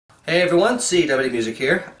Hey everyone, CWD Music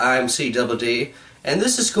here. I'm CWD, and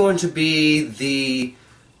this is going to be the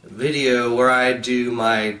video where I do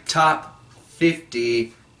my top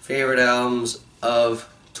 50 favorite albums of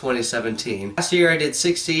 2017. Last year I did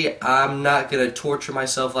 60. I'm not going to torture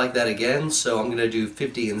myself like that again, so I'm going to do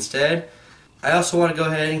 50 instead. I also want to go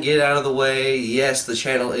ahead and get out of the way. Yes, the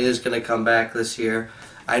channel is going to come back this year.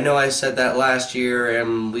 I know I said that last year,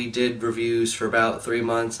 and we did reviews for about 3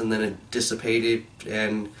 months, and then it dissipated,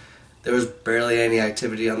 and there was barely any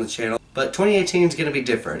activity on the channel. But 2018 is going to be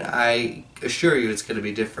different. I assure you it's going to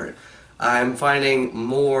be different. I'm finding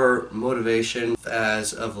more motivation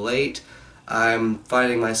as of late. I'm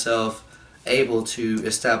finding myself able to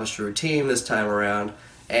establish a routine this time around,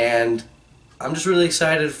 and I'm just really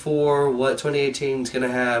excited for what 2018 is going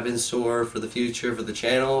to have in store for the future, for the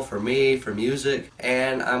channel, for me, for music,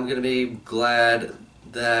 and I'm going to be glad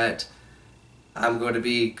that I'm going to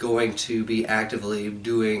be actively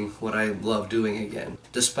doing what I love doing again,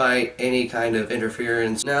 despite any kind of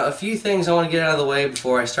interference. Now, a few things I want to get out of the way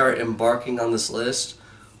before I start embarking on this list.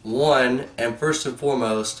 One, and first and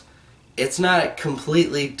foremost, it's not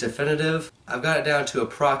completely definitive. I've got it down to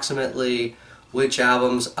approximately which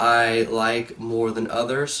albums I like more than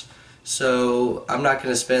others. So I'm not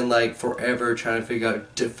going to spend like forever trying to figure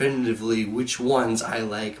out definitively which ones I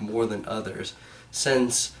like more than others,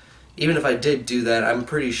 since even if I did do that, I'm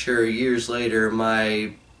pretty sure years later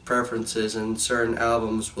my preferences in certain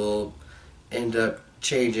albums will end up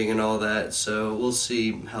changing and all that, so we'll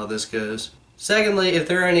see how this goes. Secondly, if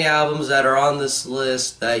there are any albums that are on this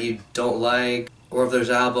list that you don't like, or if there's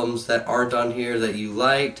albums that aren't on here that you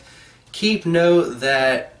liked, keep note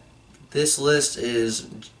that this list is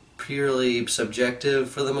purely subjective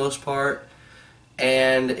for the most part,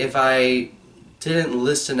 and if I didn't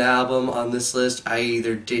list an album on this list, I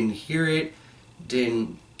either didn't hear it,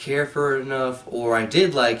 didn't care for it enough, or I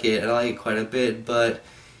did like it, and I like it quite a bit, but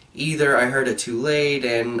either I heard it too late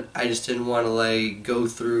and I just didn't want to like go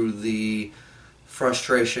through the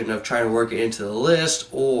frustration of trying to work it into the list,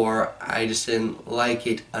 or I just didn't like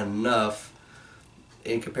it enough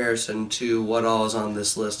in comparison to what all is on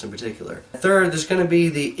this list in particular. Third, there's going to be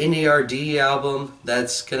the N.E.R.D album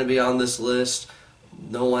that's going to be on this list.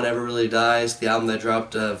 No One Ever Really Dies, the album that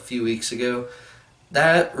dropped a few weeks ago.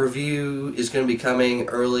 That review is going to be coming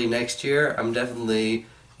early next year. I'm definitely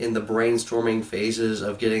in the brainstorming phases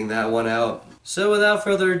of getting that one out. So without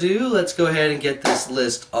further ado, let's go ahead and get this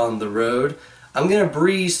list on the road. I'm going to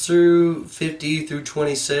breeze through 50 through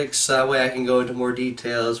 26, so that way I can go into more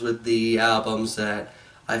details with the albums that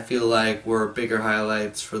I feel like were bigger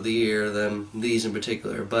highlights for the year than these in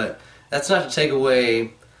particular. But that's not to take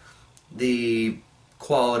away the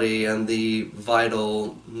quality and the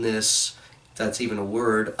vitalness, if that's even a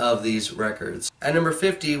word, of these records. At number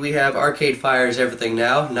 50 we have Arcade Fire's Everything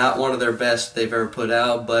Now. Not one of their best they've ever put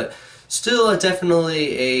out, but still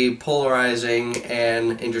definitely a polarizing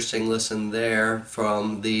and interesting listen there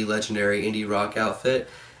from the legendary indie rock outfit.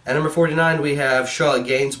 At number 49 we have Charlotte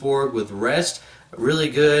Gainsbourg with Rest. A really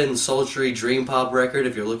good and sultry dream pop record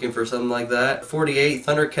if you're looking for something like that. 48,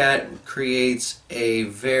 Thundercat creates a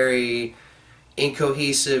very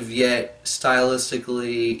incohesive yet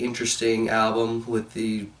stylistically interesting album with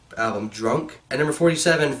the album Drunk. At number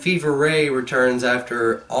 47, Fever Ray returns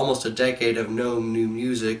after almost a decade of no new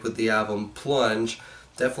music with the album Plunge.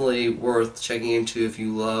 Definitely worth checking into if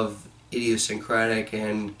you love idiosyncratic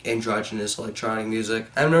and androgynous electronic music.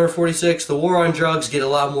 At number 46, The War on Drugs get a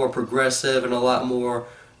lot more progressive and a lot more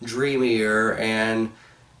dreamier and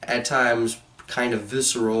at times kind of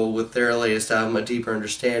visceral with their latest album, A Deeper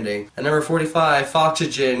Understanding. At number 45,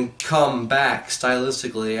 Foxygen come back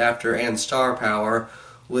stylistically after And Star Power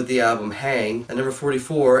with the album Hang. At number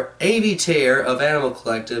 44, A.V. Tear of Animal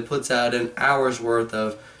Collective puts out an hour's worth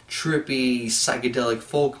of trippy psychedelic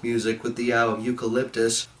folk music with the album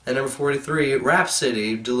Eucalyptus. At number 43,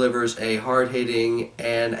 Rhapsody delivers a hard-hitting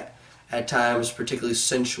and at times particularly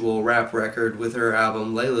sensual rap record with her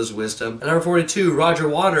album Layla's Wisdom. At number 42, Roger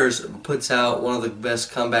Waters puts out one of the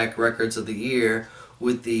best comeback records of the year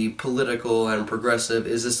with the political and progressive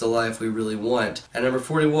Is This the Life We Really Want. At number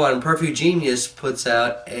 41, Perfugenius puts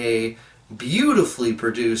out a beautifully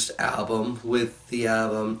produced album with the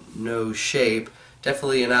album No Shape.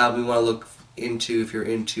 Definitely an album you want to look into if you're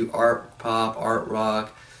into art pop, art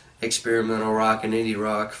rock, experimental rock, and indie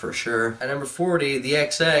rock for sure. At number 40, the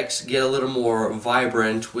XX get a little more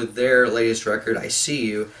vibrant with their latest record, I See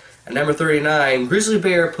You. At number 39, Grizzly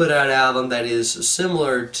Bear put out an album that is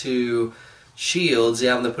similar to Shields, the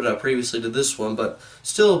album they put out previously to this one, but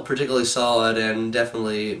still particularly solid and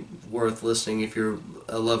definitely worth listening if you're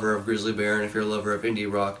a lover of Grizzly Bear and if you're a lover of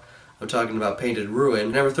indie rock. I'm talking about Painted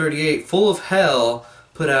Ruin. Number 38, Full of Hell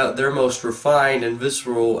put out their most refined and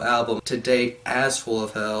visceral album to date as Full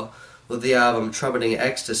of Hell, with the album Trumpeting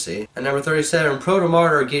Ecstasy. And number 37,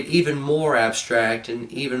 Proto-Martyr get even more abstract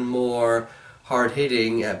and even more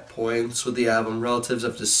hard-hitting at points with the album Relatives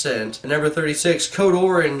of Descent. And number 36, Code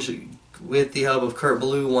Orange, with the help of Kurt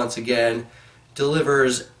Ballou once again,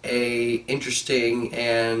 delivers a interesting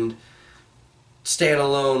and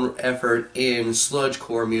standalone effort in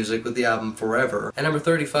sludgecore music with the album Forever. And number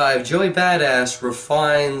 35, Joey Badass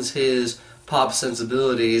refines his pop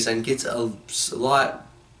sensibilities and gets a lot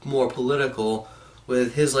more political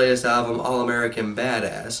with his latest album, All American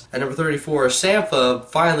Badass. And number 34, Sampha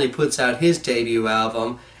finally puts out his debut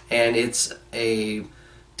album, and it's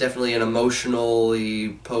definitely an emotionally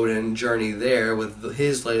potent journey there with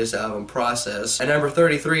his latest album, Process. And number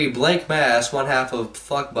 33, Blank Mass, one half of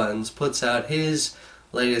Fuck Buttons, puts out his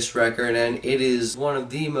latest record, and it is one of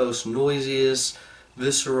the most noisiest,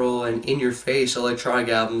 visceral, and in-your-face electronic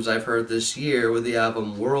albums I've heard this year with the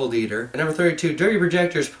album World Eater. And number 32, Dirty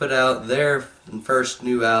Projectors put out their first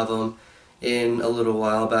new album in a little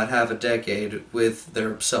while, about half a decade, with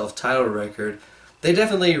their self-titled record. They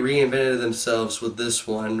definitely reinvented themselves with this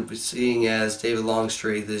one, seeing as David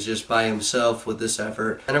Longstreet is just by himself with this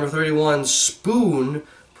effort. And number 31, Spoon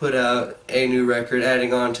put out a new record,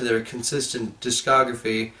 adding on to their consistent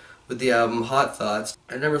discography with the album Hot Thoughts.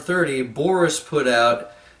 And number 30, Boris put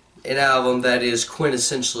out an album that is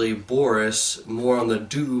quintessentially Boris, more on the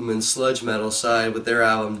doom and sludge metal side with their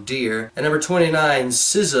album Deer. And number 29,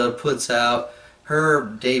 SZA puts out her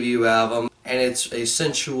debut album, and it's a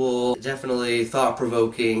sensual, definitely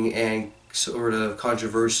thought-provoking and sort of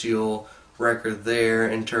controversial record there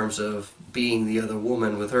in terms of being the other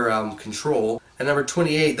woman with her album Control. And number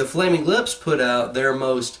 28, The Flaming Lips put out their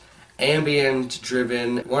most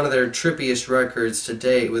ambient-driven, one of their trippiest records to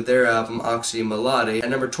date with their album Oxy Melody. And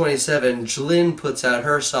number 27, Julien puts out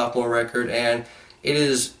her sophomore record, and it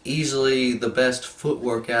is easily the best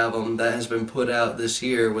footwork album that has been put out this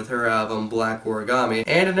year with her album Black Origami.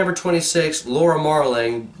 And at number 26, Laura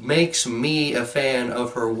Marling makes me a fan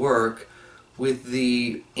of her work with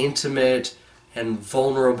the intimate and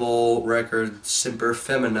vulnerable record Semper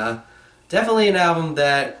Femina. Definitely an album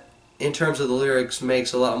that, in terms of the lyrics,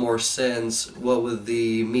 makes a lot more sense, what with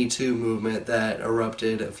the Me Too movement that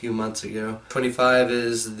erupted a few months ago. 25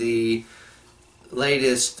 is the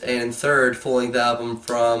latest and third full-length album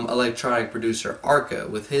from electronic producer Arca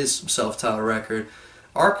with his self-titled record.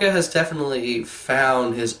 Arca has definitely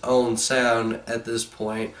found his own sound at this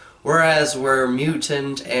point, whereas where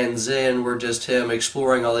Mutant and Zen were just him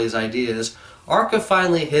exploring all these ideas, Arca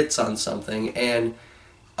finally hits on something, and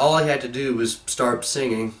all I had to do was start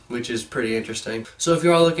singing, which is pretty interesting. So if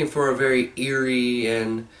you're all looking for a very eerie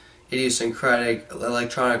and idiosyncratic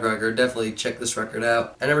electronic record, definitely check this record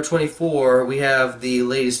out. At number 24, we have the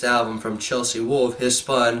latest album from Chelsea Wolfe, His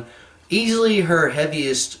Spun. Easily her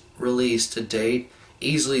heaviest release to date,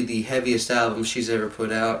 easily the heaviest album she's ever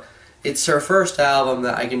put out. It's her first album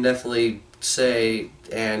that I can definitely say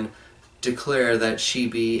and declare that she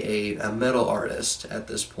be a metal artist at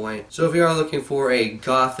this point. So if you are looking for a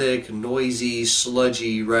gothic, noisy,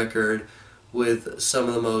 sludgy record with some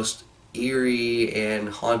of the most eerie and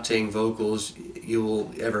haunting vocals you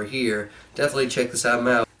will ever hear, definitely check this album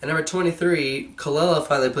out. At number 23, Kelela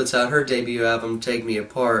finally puts out her debut album, Take Me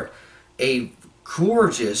Apart. A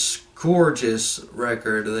gorgeous, gorgeous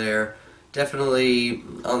record there. Definitely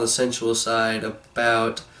on the sensual side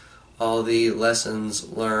about all the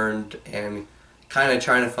lessons learned and kind of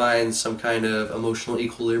trying to find some kind of emotional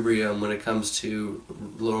equilibrium when it comes to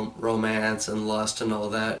romance and lust and all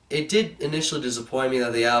that. It did initially disappoint me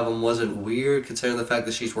that the album wasn't weird, considering the fact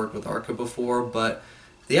that she's worked with Arca before, but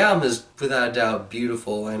the album is without a doubt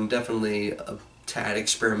beautiful and definitely a tad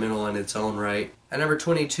experimental in its own right. At number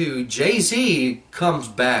 22, Jay-Z comes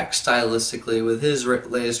back stylistically with his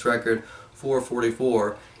latest record,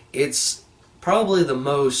 444. It's probably the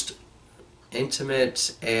most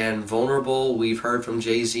intimate and vulnerable we've heard from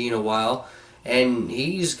Jay-Z in a while, and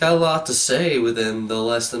he's got a lot to say within the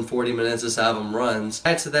less than 40 minutes this album runs.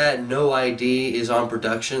 Add to that, No ID is on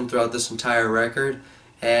production throughout this entire record,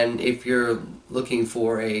 and if you're looking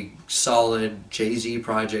for a solid Jay-Z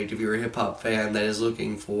project, if you're a hip-hop fan that is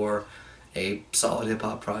looking for a solid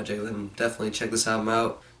hip-hop project, then definitely check this album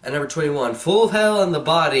out. At number 21, Full of Hell and The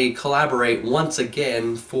Body collaborate once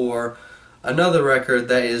again for another record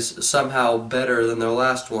that is somehow better than their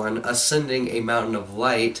last one, Ascending a Mountain of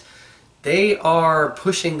Light. They are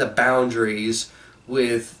pushing the boundaries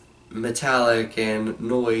with metallic and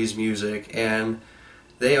noise music, and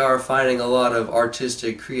they are finding a lot of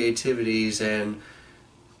artistic creativities and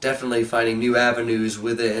definitely finding new avenues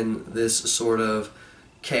within this sort of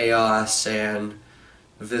chaos and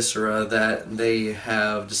viscera that they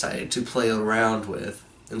have decided to play around with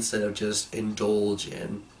instead of just indulge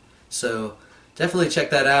in. So definitely check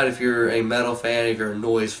that out if you're a metal fan, if you're a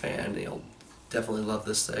noise fan, you'll definitely love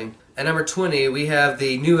this thing. At number 20, we have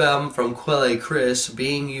the new album from Quelle Chris,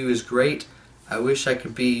 Being You Is Great, I Wish I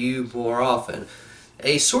Could Be You More Often.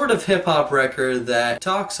 A sort of hip-hop record that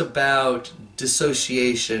talks about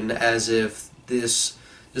dissociation as if this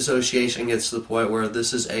dissociation gets to the point where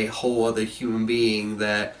this is a whole other human being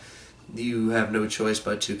that you have no choice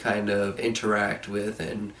but to kind of interact with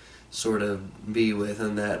and sort of be with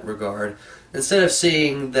in that regard. Instead of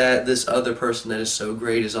seeing that this other person that is so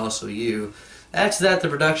great is also you. Add to that the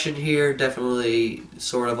production here, definitely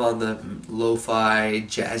sort of on the lo-fi,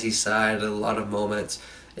 jazzy side at a lot of moments.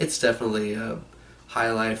 It's definitely a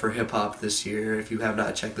highlight for hip-hop this year if you have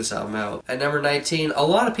not checked this album out. At number 19, a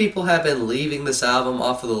lot of people have been leaving this album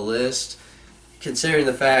off of the list, considering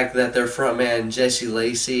the fact that their frontman Jesse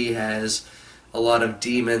Lacey has a lot of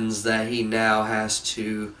demons that he now has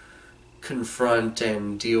to confront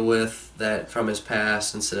and deal with that from his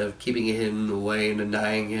past instead of keeping it hidden away and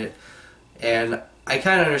denying it. And I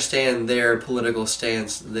kind of understand their political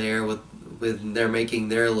stance there with their making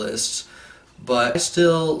their lists, but I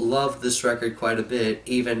still love this record quite a bit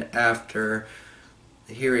even after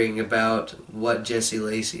hearing about what Jesse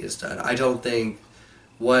Lacey has done. I don't think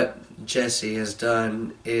what Jesse has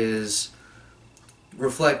done is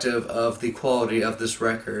reflective of the quality of this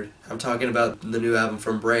record. I'm talking about the new album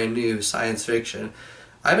from Brand New, Science Fiction.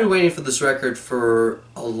 I've been waiting for this record for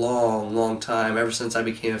a long time, ever since I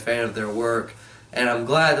became a fan of their work, and I'm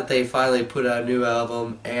glad that they finally put out a new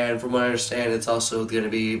album, and from what I understand it's also going to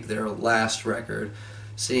be their last record,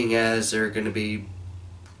 seeing as they're going to be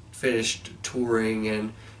finished touring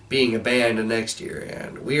and being a band next year.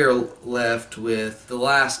 And we are left with the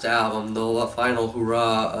last album, the final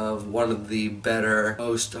hurrah of one of the better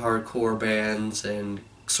post-hardcore bands and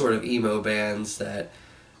sort of emo bands that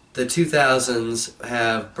the 2000s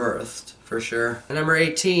have birthed, for sure. At number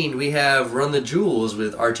 18, we have Run the Jewels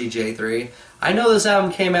with RTJ3. I know this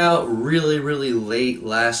album came out really late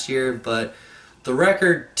last year, but the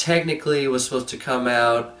record technically was supposed to come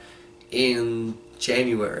out in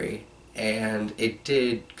January, and it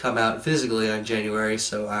did come out physically on January,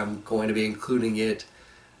 so I'm going to be including it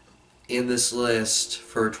in this list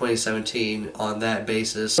for 2017 on that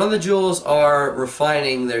basis. Run the Jewels are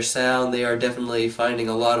refining their sound. They are definitely finding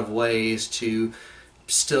a lot of ways to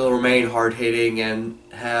still remain hard-hitting and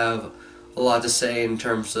have a lot to say in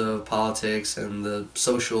terms of politics and the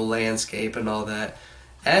social landscape and all that.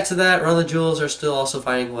 Add to that, Run the Jewels are still also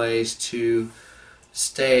finding ways to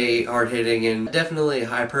stay hard-hitting and definitely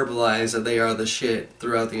hyperbolize that they are the shit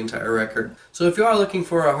throughout the entire record. So if you are looking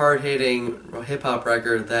for a hard-hitting hip-hop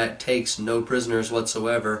record that takes no prisoners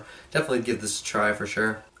whatsoever, definitely give this a try for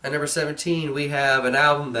sure. At number 17, we have an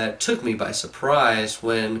album that took me by surprise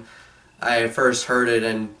when I first heard it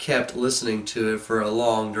and kept listening to it for a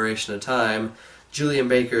long duration of time. Julien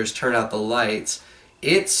Baker's Turn Out the Lights.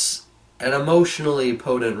 It's an emotionally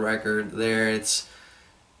potent record there. It's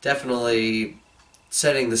definitely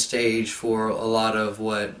setting the stage for a lot of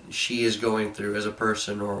what she is going through as a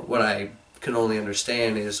person, or what I can only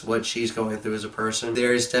understand is what she's going through as a person.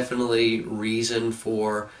 There is definitely reason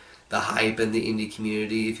for the hype in the indie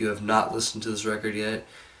community if you have not listened to this record yet.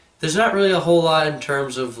 There's not really a whole lot in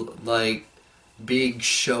terms of like big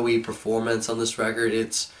showy performance on this record.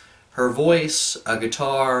 It's her voice, a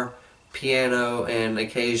guitar, piano, and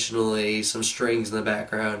occasionally some strings in the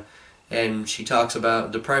background. And she talks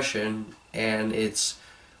about depression, and it's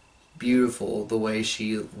beautiful the way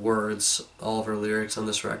she words all of her lyrics on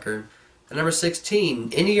this record. At number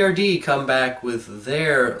 16, N.E.R.D come back with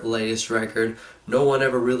their latest record, No One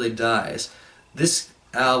Ever Really Dies. This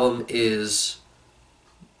album is,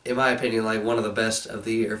 in my opinion, like one of the best of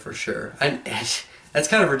the year for sure. And that's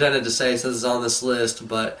kind of redundant to say since it's on this list,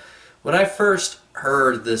 but when I first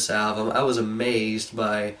heard this album, I was amazed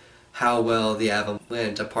by how well the album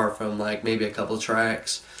went, apart from like maybe a couple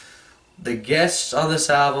tracks. The guests on this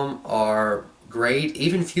album are great.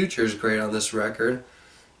 Even Future's great on this record.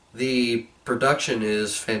 The production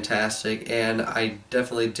is fantastic, and I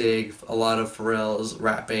definitely dig a lot of Pharrell's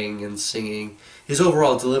rapping and singing. His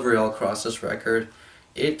overall delivery all across this record.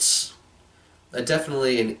 It's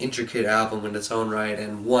definitely an intricate album in its own right,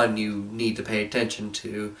 and one you need to pay attention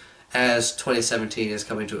to as 2017 is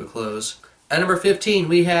coming to a close. At number 15,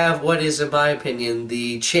 we have what is, in my opinion,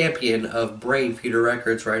 the champion of Brain Feeder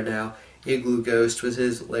Records right now, Iglooghost, with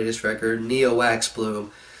his latest record, Neo Wax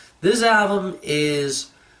Bloom. This album is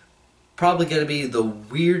probably going to be the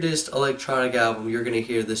weirdest electronic album you're going to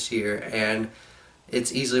hear this year, and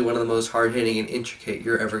it's easily one of the most hard-hitting and intricate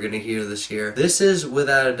you're ever going to hear this year. This is,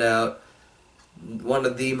 without a doubt, one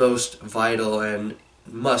of the most vital and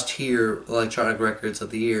must-hear electronic records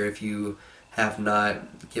of the year. If you have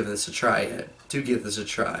not given this a try yet, do give this a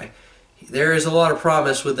try. There is a lot of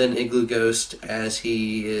promise within Iglooghost, as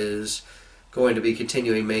he is going to be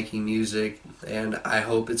continuing making music, and I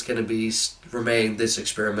hope it's going to remain this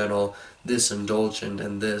experimental, this indulgent,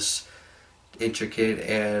 and this intricate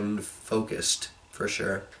and focused, for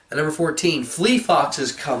sure. At number 14, Fleet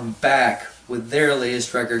Foxes come back with their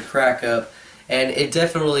latest record, Crack Up, and it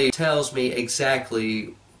definitely tells me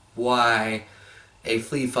exactly why a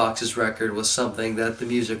Fleet Foxes record was something that the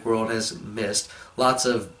music world has missed. Lots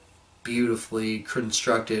of beautifully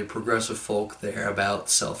constructed progressive folk there about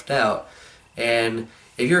self-doubt. And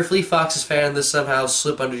if you're a Fleet Foxes fan, this somehow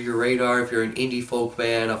slipped under your radar. If you're an indie folk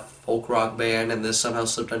band, a folk rock band, and this somehow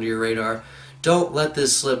slipped under your radar, don't let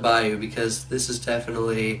this slip by you, because this is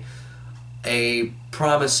definitely a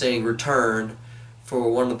promising return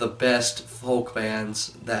for one of the best folk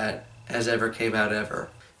bands that has ever came out ever.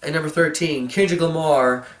 At number 13, Kendrick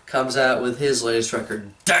Lamar comes out with his latest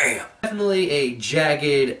record, Damn! Definitely a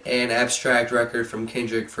jagged and abstract record from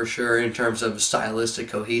Kendrick, for sure, in terms of stylistic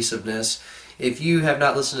cohesiveness. If you have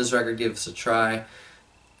not listened to this record, give this a try.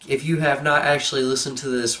 If you have not actually listened to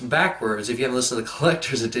this backwards, if you haven't listened to the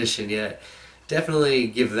collector's edition yet, definitely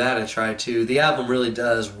give that a try too. The album really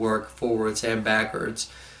does work forwards and backwards.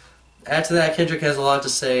 Add to that, Kendrick has a lot to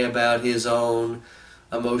say about his own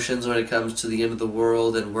emotions when it comes to the end of the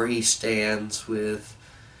world and where he stands with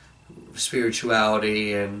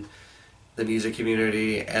spirituality and the music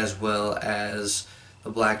community, as well as the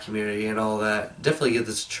black community and all that. Definitely give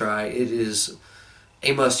this a try. It is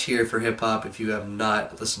a must-hear for hip-hop if you have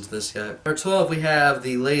not listened to this yet. Number 12, we have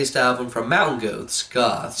the latest album from Mountain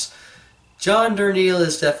Goths. John Darnielle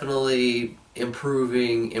is definitely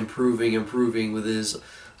improving with his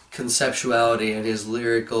conceptuality and his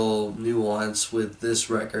lyrical nuance with this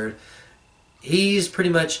record. He's pretty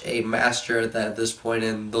much a master at that at this point,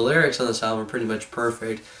 and the lyrics on this album are pretty much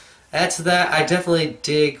perfect. Add to that, I definitely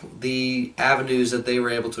dig the avenues that they were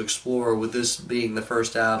able to explore, with this being the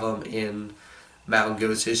first album in Mountain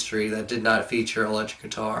Goat's history that did not feature electric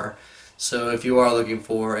guitar. So if you are looking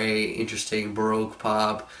for a interesting baroque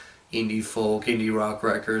pop, indie folk, indie rock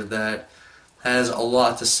record that has a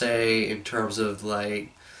lot to say in terms of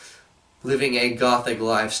like living a gothic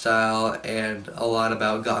lifestyle and a lot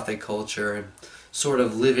about gothic culture and sort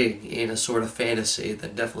of living in a sort of fantasy,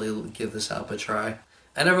 then definitely give this album a try.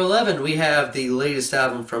 At number 11, we have the latest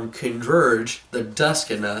album from Converge, the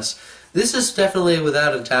Dusk In Us. This is definitely,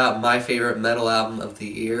 without a doubt, my favorite metal album of the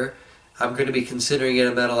year. I'm going to be considering it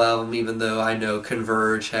a metal album, even though I know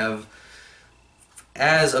Converge have,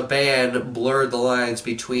 as a band, blurred the lines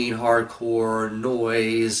between hardcore,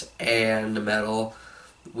 noise, and metal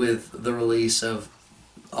with the release of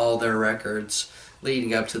all their records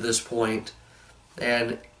leading up to this point.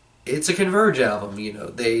 And it's a Converge album, you know.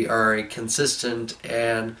 They are a consistent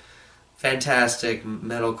and fantastic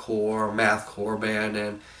metalcore, mathcore band,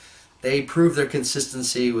 and they prove their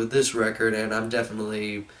consistency with this record, and I'm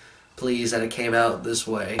definitely pleased that it came out this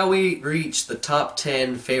way. Now we reach the top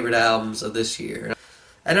 10 favorite albums of this year.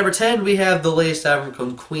 At number 10, we have the latest album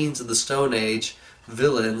from Queens of the Stone Age,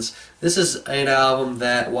 Villains. This is an album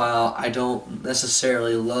that, while I don't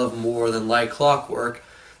necessarily love more than Like Clockwork,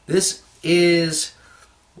 this is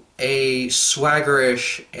a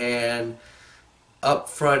swaggerish and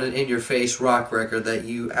upfront and in-your-face rock record that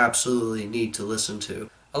you absolutely need to listen to.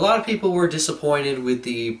 A lot of people were disappointed with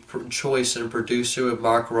the choice and producer of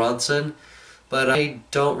Mark Ronson, but I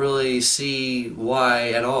don't really see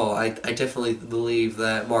why at all. I definitely believe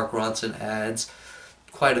that Mark Ronson adds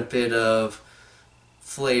quite a bit of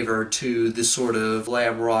flavor to this sort of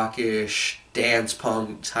glam rockish dance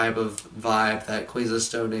punk type of vibe that Queens of the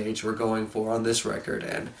Stone Age were going for on this record.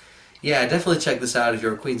 And yeah, definitely check this out if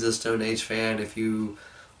you're a Queens of the Stone Age fan, if you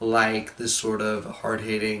like this sort of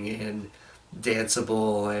hard-hitting and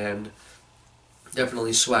danceable and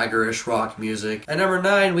definitely swaggerish rock music. At number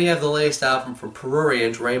 9, we have the latest album from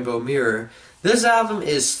Prurient, Rainbow Mirror. This album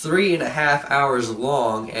is 3.5 hours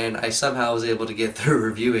long, and I somehow was able to get through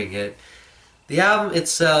reviewing it. The album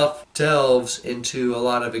itself delves into a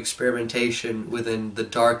lot of experimentation within the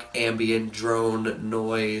dark ambient drone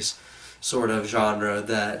noise sort of genre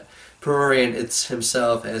that Prurient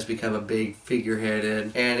himself has become a big figurehead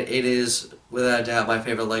in, and it is without a doubt my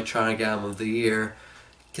favorite electronic album of the year,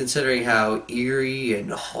 considering how eerie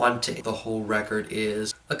and haunting the whole record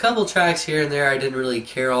is. A couple tracks here and there I didn't really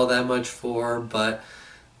care all that much for, but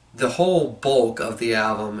the whole bulk of the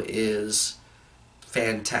album is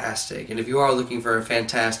fantastic. And if you are looking for a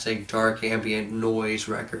fantastic dark ambient noise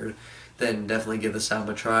record, then definitely give this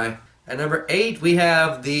album a try. At number 8, we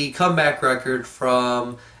have the comeback record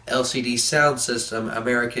from LCD Soundsystem,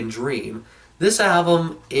 American Dream. This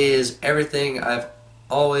album is everything I've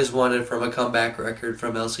always wanted from a comeback record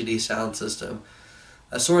from LCD Soundsystem.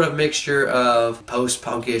 A sort of mixture of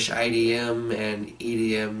post-punkish IDM and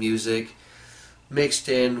EDM music mixed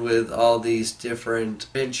in with all these different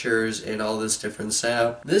ventures and all this different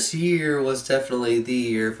sound. This year was definitely the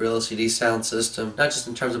year for LCD Soundsystem, not just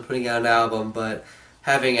in terms of putting out an album, but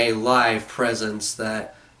having a live presence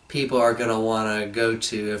that people are going to want to go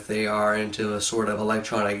to if they are into a sort of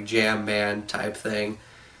electronic jam band type thing,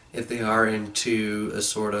 if they are into a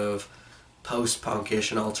sort of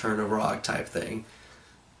post-punkish and alternative rock type thing.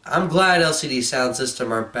 I'm glad LCD Soundsystem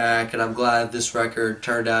are back, and I'm glad this record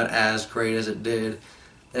turned out as great as it did.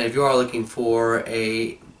 And if you are looking for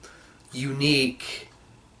a unique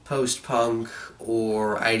post-punk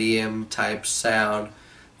or IDM type sound,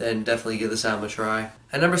 then definitely give this album a try.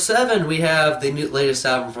 At number 7, we have the latest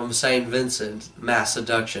album from St. Vincent,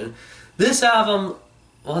 Masseduction. This album,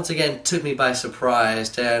 once again, took me by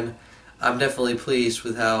surprise, and I'm definitely pleased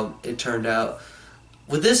with how it turned out.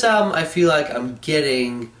 With this album, I feel like I'm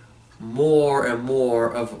getting more and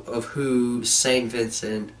more of who St.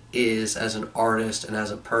 Vincent is as an artist and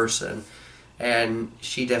as a person. And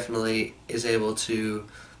she definitely is able to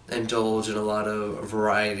indulge in a lot of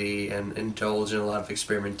variety and indulge in a lot of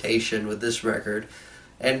experimentation with this record.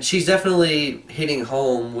 And she's definitely hitting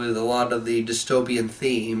home with a lot of the dystopian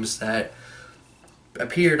themes that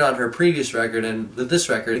appeared on her previous record, and with this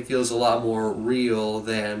record it feels a lot more real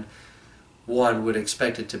than one would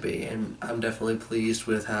expect it to be, and I'm definitely pleased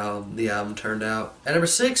with how the album turned out. At number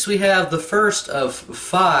 6, we have the first of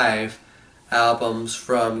 5 albums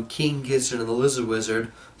from King Gizzard and the Lizard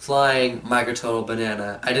Wizard, Flying Microtonal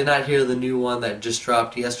Banana. I did not hear the new one that just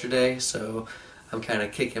dropped yesterday, so I'm kind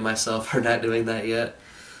of kicking myself for not doing that yet.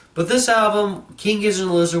 But this album, King Gizzard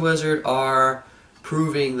and the Lizard Wizard are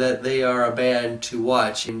proving that they are a band to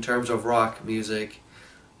watch in terms of rock music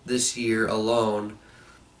this year alone,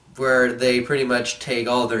 where they pretty much take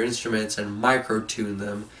all their instruments and micro-tune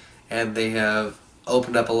them, and they have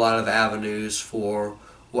opened up a lot of avenues for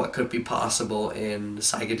what could be possible in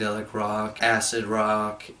psychedelic rock, acid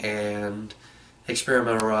rock, and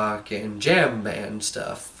experimental rock, and jam band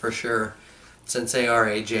stuff, for sure, since they are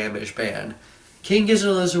a jam-ish band. King Gizzard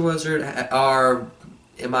and the Lizard Wizard are,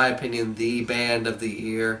 in my opinion, the band of the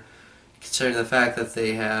year, considering the fact that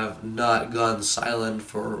they have not gone silent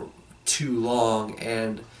for too long,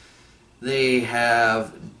 and they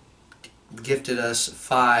have gifted us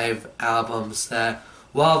 5 albums that,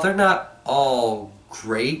 while they're not all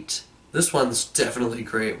great, this one's definitely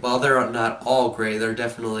great. While they're not all great, they're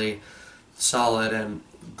definitely solid and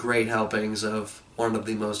great helpings of one of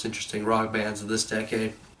the most interesting rock bands of this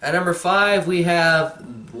decade. At number 5, we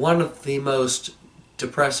have one of the most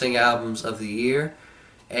depressing albums of the year,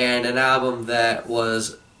 and an album that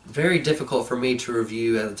was very difficult for me to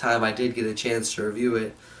review at the time I did get a chance to review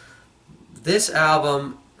it. This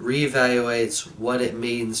album reevaluates what it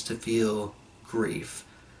means to feel grief.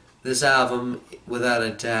 This album, without a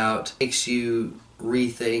doubt, makes you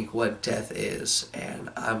rethink what death is, and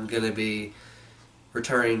I'm going to be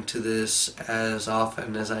returning to this as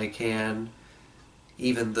often as I can,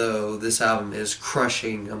 even though this album is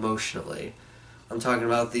crushing emotionally. I'm talking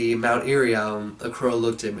about the Mount Eerie album, A Crow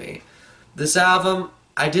Looked at Me. This album,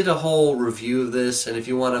 I did a whole review of this, and if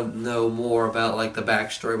you want to know more about like the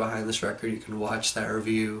backstory behind this record, you can watch that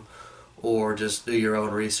review or just do your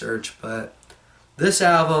own research. But this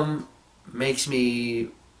album makes me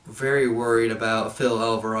very worried about Phil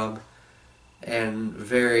Elverum and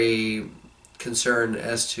very concerned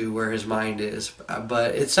as to where his mind is.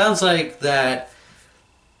 But it sounds like that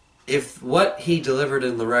if what he delivered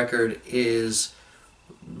in the record is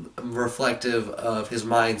reflective of his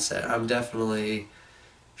mindset, I'm definitely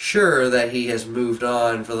sure that he has moved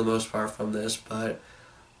on for the most part from this, but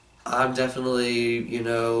I'm definitely,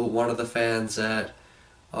 one of the fans that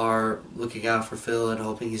are looking out for Phil and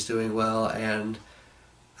hoping he's doing well, and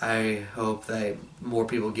I hope that more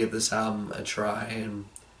people give this album a try and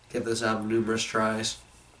give this album numerous tries,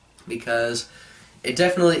 because it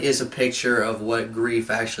definitely is a picture of what grief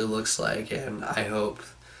actually looks like, and I hope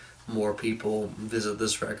more people visit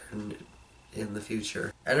this record in the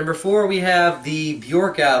future. At number 4, we have the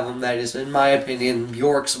Björk album that is, in my opinion,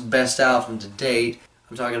 Björk's best album to date.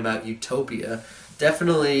 I'm talking about Utopia.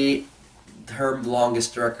 Definitely her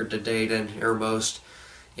longest record to date and her most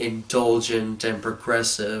indulgent and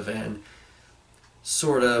progressive and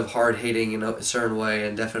sort of hard-hitting in a certain way,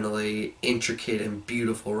 and definitely intricate and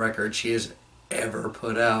beautiful record she has ever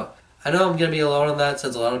put out. I know I'm going to be alone on that,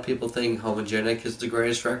 since a lot of people think Homogenic is the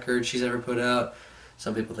greatest record she's ever put out.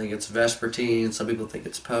 Some people think it's Vespertine, some people think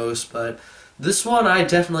it's Post, but this one I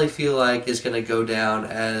definitely feel like is going to go down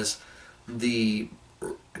as the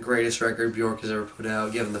greatest record Björk has ever put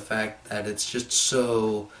out, given the fact that it's just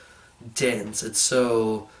so dense, it's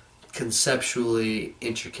so conceptually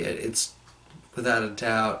intricate. It's without a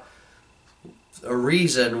doubt a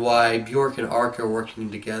reason why Björk and Ark are working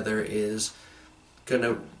together is going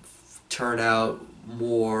to turn out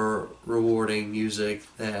more rewarding music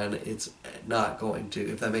than it's not going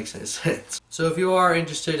to, if that makes any sense. So if you are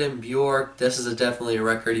interested in Björk, this is definitely a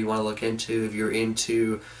record you want to look into if you're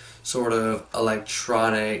into sort of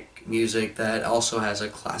electronic music that also has a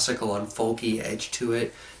classical and folky edge to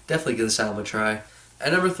it. Definitely give this album a try.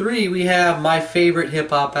 At number 3, we have my favorite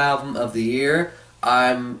hip-hop album of the year.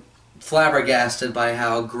 I'm flabbergasted by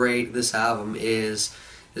how great this album is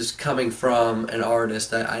coming from an artist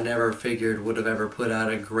that I never figured would have ever put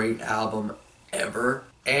out a great album ever.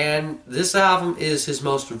 And this album is his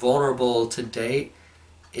most vulnerable to date.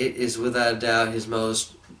 It is without a doubt his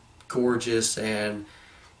most gorgeous, and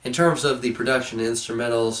in terms of the production and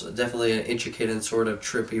instrumentals, definitely an intricate and sort of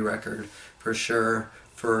trippy record for sure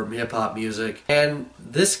for hip-hop music. And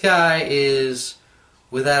this guy is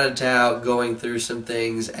without a doubt going through some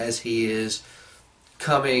things as he is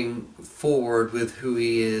coming forward with who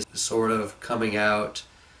he is. Sort of coming out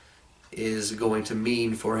is going to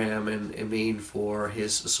mean for him and mean for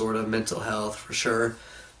his sort of mental health for sure.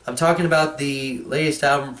 I'm talking about the latest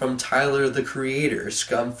album from Tyler the Creator,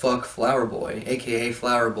 Scum Flower Boy, aka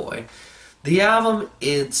Flower Boy. The album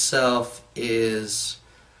itself is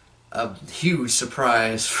a huge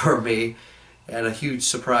surprise for me, and a huge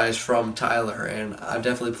surprise from Tyler, and I'm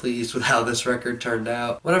definitely pleased with how this record turned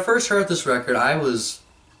out. When I first heard this record, I was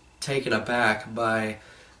taken aback by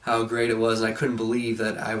how great it was, and I couldn't believe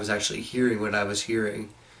that I was actually hearing what I was hearing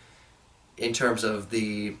in terms of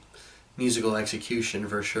the musical execution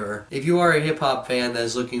for sure. If you are a hip-hop fan that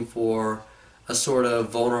is looking for a sort of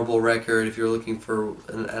vulnerable record, if you're looking for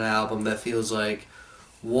an album that feels like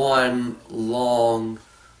one long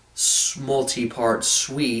multi-part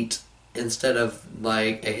suite instead of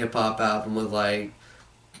like a hip-hop album with like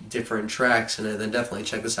different tracks in it, then definitely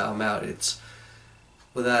check this album out. It's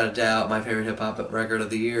without a doubt my favorite hip-hop record of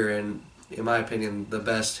the year, and in my opinion the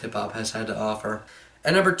best hip-hop has had to offer.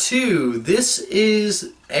 At number 2, this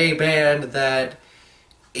is a band that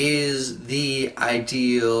is the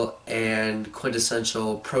ideal and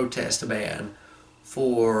quintessential protest band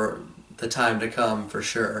for the time to come for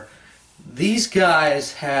sure. These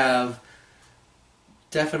guys have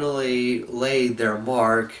definitely laid their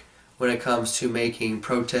mark when it comes to making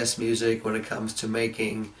protest music, when it comes to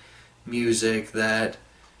making music that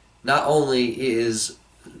not only is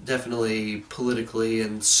definitely politically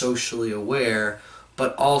and socially aware,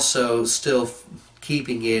 but also still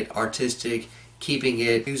keeping it artistic, keeping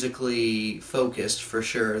it musically focused for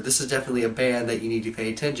sure. This is definitely a band that you need to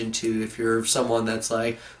pay attention to if you're someone that's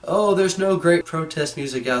like, oh, there's no great protest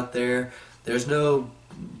music out there, there's no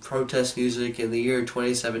protest music in the year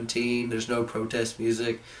 2017, there's no protest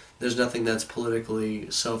music, there's nothing that's politically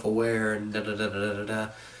self-aware and da-da-da-da-da-da.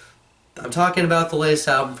 I'm talking about the latest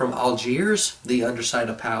album from Algiers, The Underside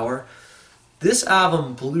of Power. This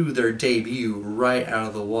album blew their debut right out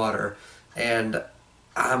of the water, and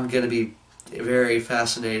I'm going to be very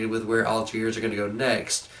fascinated with where Algiers are going to go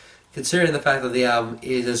next, considering the fact that the album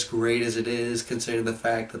is as great as it is, considering the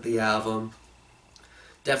fact that the album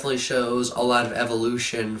definitely shows a lot of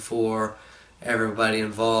evolution for everybody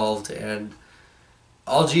involved. And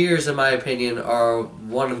Algiers, in my opinion, are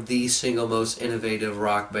one of the single most innovative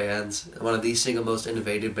rock bands, one of the single most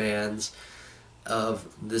innovative bands of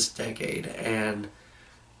this decade, and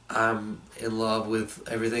I'm in love with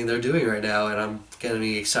everything they're doing right now, and I'm going to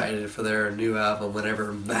be excited for their new album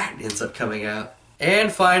whenever that ends up coming out.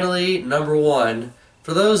 And finally, number 1,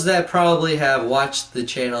 for those that probably have watched the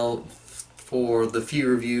channel for the few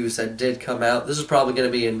reviews that did come out, this is probably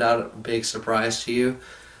going to be not a big surprise to you.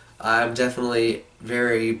 I'm definitely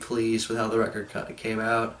very pleased with how the record came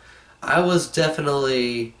out. I was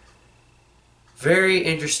definitely very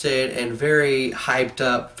interested and very hyped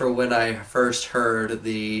up for when I first heard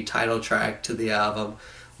the title track to the album,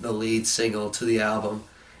 the lead single to the album.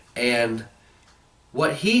 And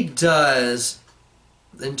what he does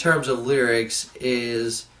in terms of lyrics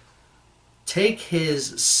is take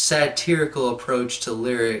his satirical approach to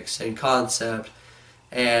lyrics and concept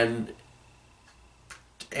and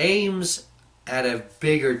aims at a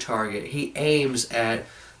bigger target. He aims at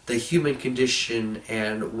the human condition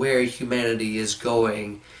and where humanity is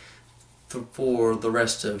going for the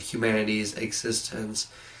rest of humanity's existence.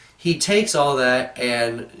 He takes all that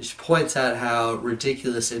and points out how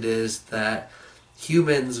ridiculous it is that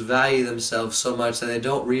humans value themselves so much that they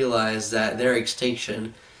don't realize that their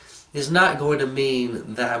extinction is not going to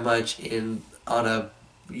mean that much on a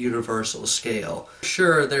universal scale.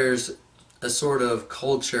 Sure, there's a sort of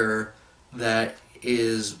culture that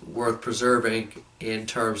is worth preserving in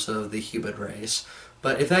terms of the human race.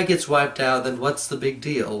 But if that gets wiped out, then what's the big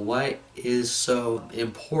deal? What is so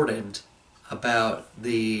important about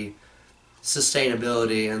the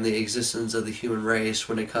sustainability and the existence of the human race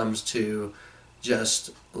when it comes to just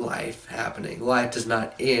life happening? Life does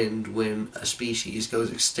not end when a species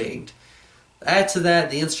goes extinct. Add to that,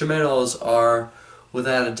 the instrumentals are,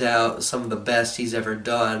 without a doubt, some of the best he's ever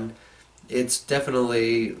done. It's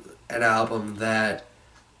definitely an album that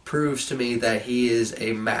proves to me that he is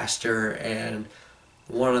a master and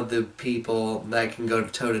one of the people that can go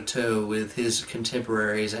toe-to-toe with his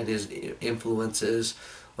contemporaries and his influences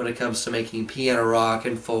when it comes to making piano rock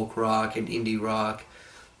and folk rock and indie rock,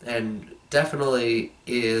 and definitely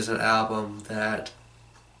is an album that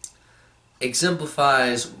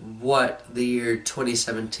exemplifies what the year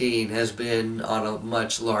 2017 has been on a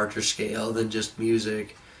much larger scale than just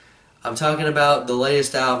music. I'm talking about the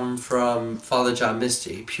latest album from Father John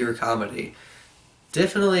Misty, Pure Comedy.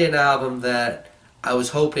 Definitely an album that I was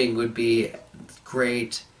hoping would be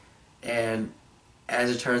great, and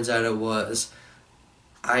as it turns out it was.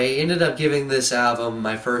 I ended up giving this album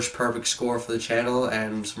my first perfect score for the channel,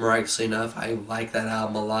 and miraculously enough, I like that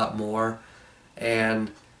album a lot more.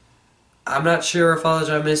 And I'm not sure if Father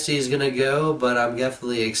John Misty is going to go, but I'm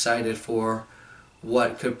definitely excited for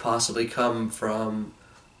what could possibly come from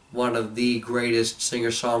one of the greatest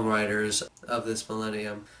singer-songwriters of this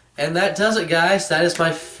millennium. And that does it, guys. That is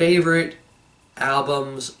my favorite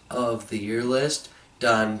albums of the year list.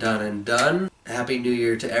 Done, done, and done. Happy New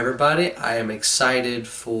Year to everybody. I am excited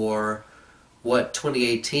for what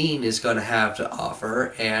 2018 is going to have to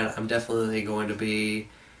offer, and I'm definitely going to be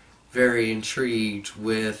very intrigued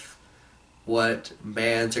with what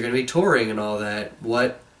bands are going to be touring and all that.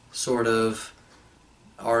 What sort of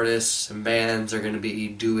artists and bands are going to be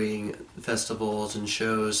doing festivals and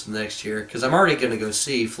shows next year, because I'm already going to go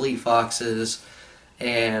see Fleet Foxes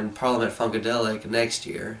and Parliament Funkadelic next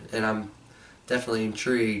year, and I'm definitely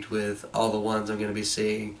intrigued with all the ones I'm going to be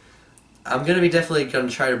seeing. I'm going to be definitely going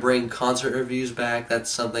to try to bring concert reviews back. That's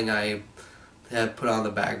something I have put on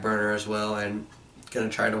the back burner as well, and going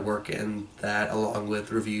to try to work in that along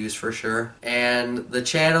with reviews for sure. And the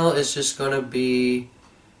channel is just going to be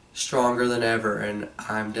stronger than ever, and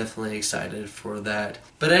I'm definitely excited for that.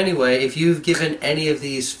 But anyway, if you've given any of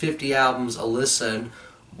these 50 albums a listen,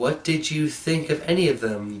 what did you think of any of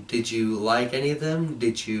them? Did you like any of them?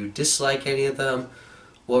 Did you dislike any of them?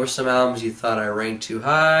 What were some albums you thought I ranked too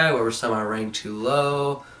high? What were some I ranked too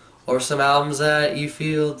low? What were some albums that you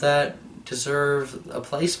feel that deserve a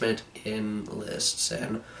placement in lists?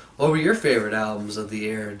 And what were your favorite albums of the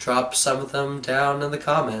year? Drop some of them down in the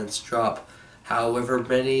comments. Drop however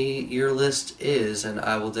many your list is, and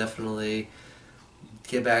I will definitely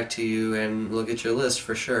get back to you and look at your list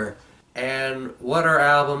for sure. And what are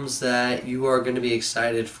albums that you are going to be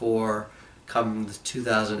excited for come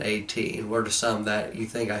 2018? What are some that you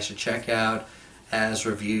think I should check out, as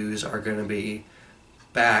reviews are going to be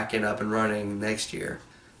back and up and running next year?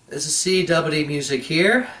 This is CWD Music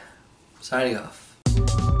here, signing off.